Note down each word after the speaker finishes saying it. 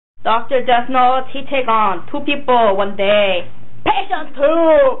Dr. Deathnote, he take on 2 people one day. Patient 2!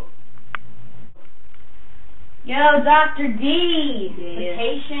 Yo, Dr. D! Yes. The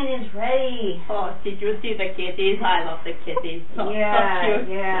patient is ready. Oh, did you see the kitties? I love the kitties. So cute.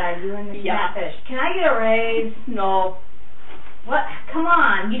 Yeah, you and the catfish. Can I get a raise? No. What? Come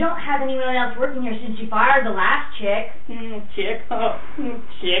on, you don't have anyone else working here since you fired the last chick. Chick? Oh,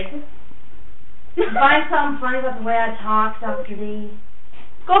 chick. Find something funny about the way I talk, Dr. D.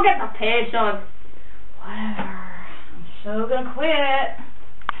 Go get the patient. Whatever. I'm so gonna quit.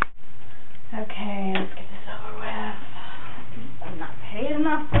 Okay, let's get this over with. I'm not paid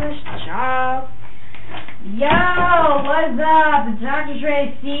enough for this job. Yo, what's up? The doctor's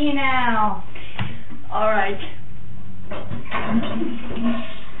ready to see you now. Alright.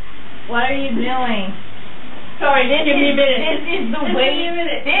 What are you doing? Sorry, give me a minute. This is the waiting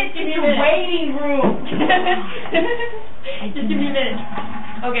room. Just give me a minute.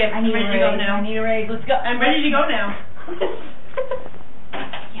 Okay, I'm ready to go now. I need a raise. Let's go. I'm ready to go now.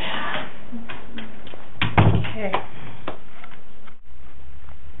 Yeah. Okay.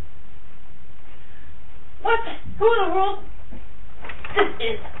 What? Who in the world? This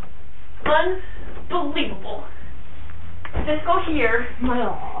is unbelievable. Just go here.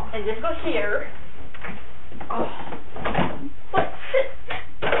 And just go here. Oh. What?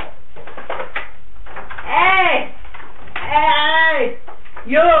 Hey! Hey!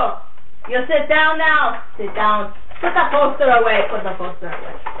 You sit down now. Sit down. Put the poster away. Put the poster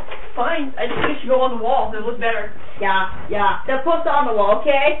away. Fine. I just think it should go on the wall. It looks better. Yeah. The poster on the wall,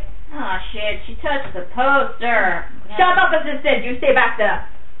 okay? Oh shit, she touched the poster. Shut up, assistant. You stay back there.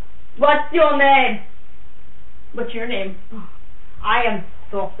 What's your name? What's your name? I am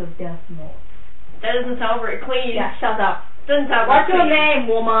Dr. Deathnote. That doesn't sound very clean. Yeah, shut up. Doesn't sound very clean. What's your name,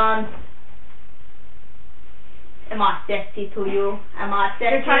 woman? Am I sexy to you? Am I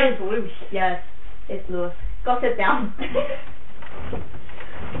sexy? Your tie is loose. Yes, it's loose. Go sit down.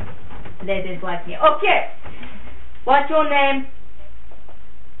 They didn't like me. Okay. What's your name?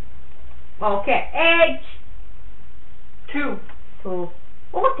 Okay. Age? 2.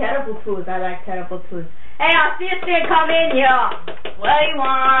 Oh, terrible 2s. I like terrible 2s. Hey, assistant, come in here. What do you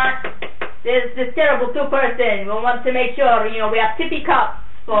want? This terrible 2 person. We want to make sure, we have tippy cups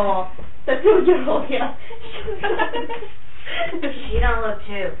for the 2-year-old here. You don't look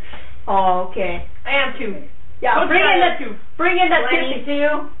 2. Oh, okay. I am 2. Yeah, bring in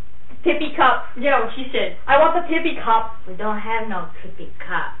the tippy cup. Yeah, what she said. I want the tippy cup. We don't have no tippy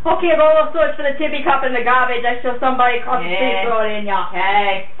cup. Okay, roll up search for the tippy cup in the garbage. I saw somebody across the street throw it in, yeah.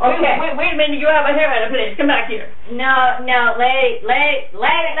 Okay. Wait a minute, you have a hairnet, please. Come back here. No, lady,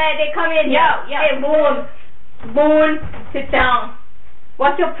 come in. Yeah. Hey, Moon, sit down.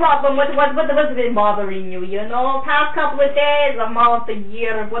 What's your problem? What's been bothering you? Past couple of days, a month, a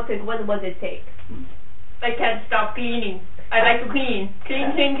year, what does it take? I can't stop cleaning. I like to clean.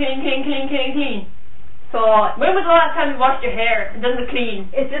 Clean. So, when was the last time you washed your hair? It doesn't clean.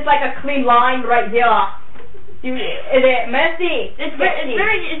 It's just like a clean line right here. Is it messy? It's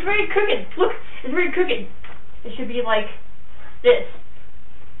very crooked. Look, it's very crooked. It should be like this.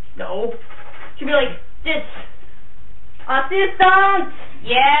 No. It should be like this. Assistant!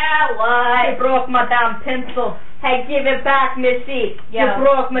 Yeah, what? I broke my damn pencil. Hey, give it back, Missy. Yeah, you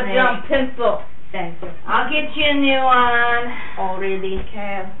broke my damn pencil. Thank you. I'll get you a new one. Oh, really?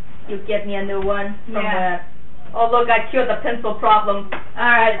 Okay. You get me a new one? Yeah. Oh, look, I cured the pencil problem.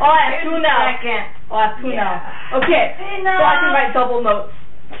 Alright. Oh, I have 2 now. Oh, I have 2 now. Okay. So I can write double notes.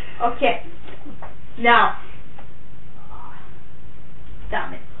 Okay. Now.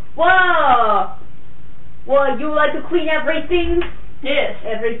 Damn it. Whoa! Well, you like to clean everything? Yes.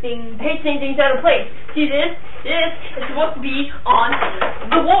 Everything. I hate changing things out of place. See this? This is supposed to be on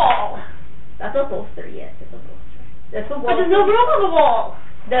the wall. That's a poster, yes, it's a poster. That's a wall. But there's no room on the wall.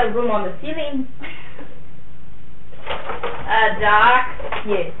 There's room on the ceiling. Doc?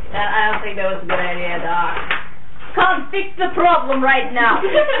 Yes. I don't think that was a good idea, Doc. Come fix the problem right now.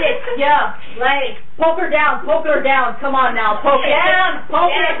 Fix it. Yeah. Like, poke her down. Come on now. Poke it down.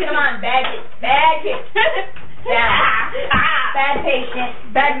 Poke it. Come on, bag it. Yeah. Bad patient.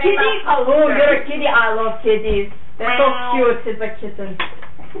 Bad kitty? Oh, you're a kitty. I love kitties. They're so cute. It's a kitten.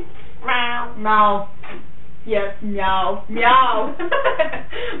 Meow. Yes, meow. Meow.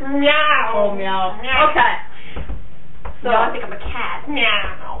 Oh, meow. Okay. So I think I'm a cat.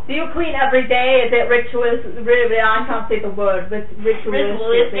 Meow. Do you clean every day? Is it really, I can't say the word, but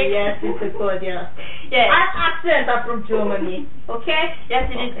ritualistic? Yes, it's a good, yes. Yes. Accent are from Germany. Okay? Yes,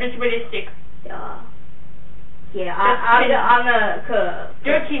 it is ritualistic. Yeah. Yeah, I'm a...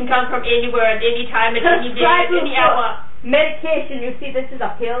 Your team comes from anywhere, at any time, at any day, at any hour. Medication, you see this is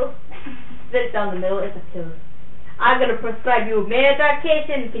a pill. This down the middle is a pill. I'm gonna prescribe you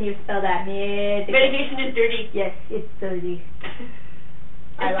medication. Can you spell that? Medication is dirty. Yes, it's dirty.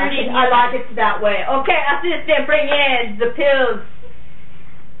 I dirty. like it that way. Okay, assistant, bring in the pills.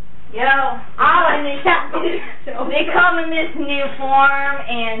 Yo, they come in this new form,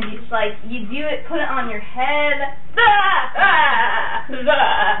 and it's like, you do it, put it on your head.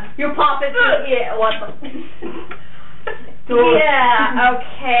 You pop it through what the... Yeah,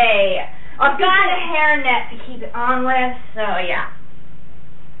 okay. I've got a hairnet to keep it on with, so yeah.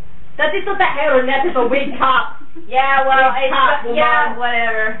 That is not a hairnet, it's a wig top. Yeah, well, wig top, yeah,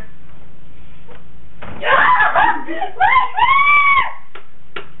 whatever.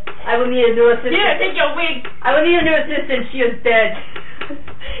 I will need a new assistant. Yeah, take your wig. I will need a new assistant. She is dead.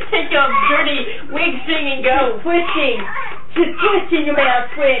 Take your dirty wig thing and go. Twitching. She's twitching. You made her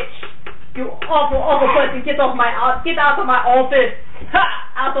twitch. You awful, awful person. Get out of my office. Ha!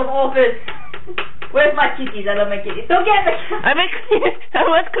 Out of office. Where's my kitties? I love my kitties. Don't get me. I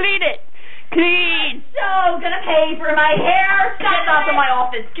must clean it. Clean. So gonna pay for my hair. Get out of my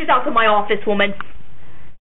office. Get out of my office, woman.